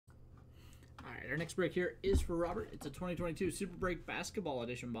our next break here is for Robert. It's a 2022 Super Break Basketball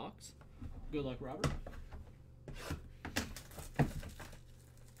Edition box. Good luck, Robert.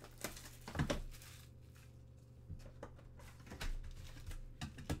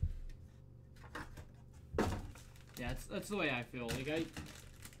 Yeah, that's the way I feel. Like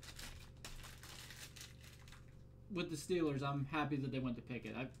with the Steelers, I'm happy that they went to pick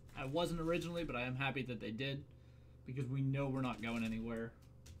it. I wasn't originally, but I am happy that they did because we know we're not going anywhere,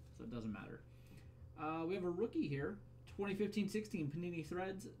 so it doesn't matter. We have a rookie here, 2015-16 Panini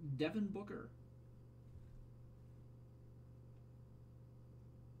Threads, Devin Booker.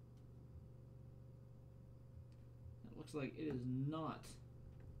 It looks like it is not.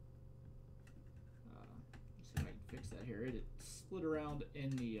 Let's see if I can fix that here. It slid around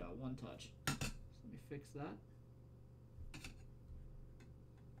in the one touch. So let me fix that.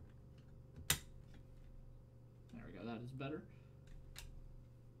 There we go. That is better.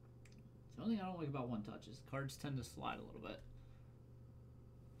 The only thing I don't like about one touch is cards tend to slide a little bit.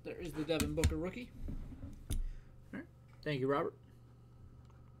 There is the Devin Booker rookie. All right. Thank you, Robert.